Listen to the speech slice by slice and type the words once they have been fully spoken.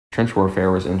Trench warfare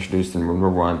was introduced in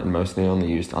World War I and mostly only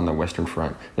used on the Western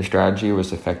Front. The strategy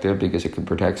was effective because it could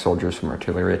protect soldiers from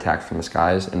artillery attacks from the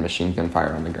skies and machine gun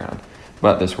fire on the ground.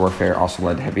 But this warfare also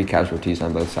led to heavy casualties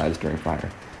on both sides during fire.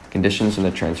 Conditions in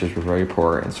the trenches were very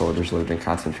poor and soldiers lived in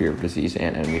constant fear of disease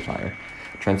and enemy fire.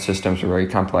 Trench systems were very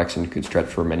complex and could stretch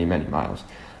for many, many miles.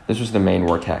 This was the main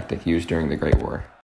war tactic used during the Great War.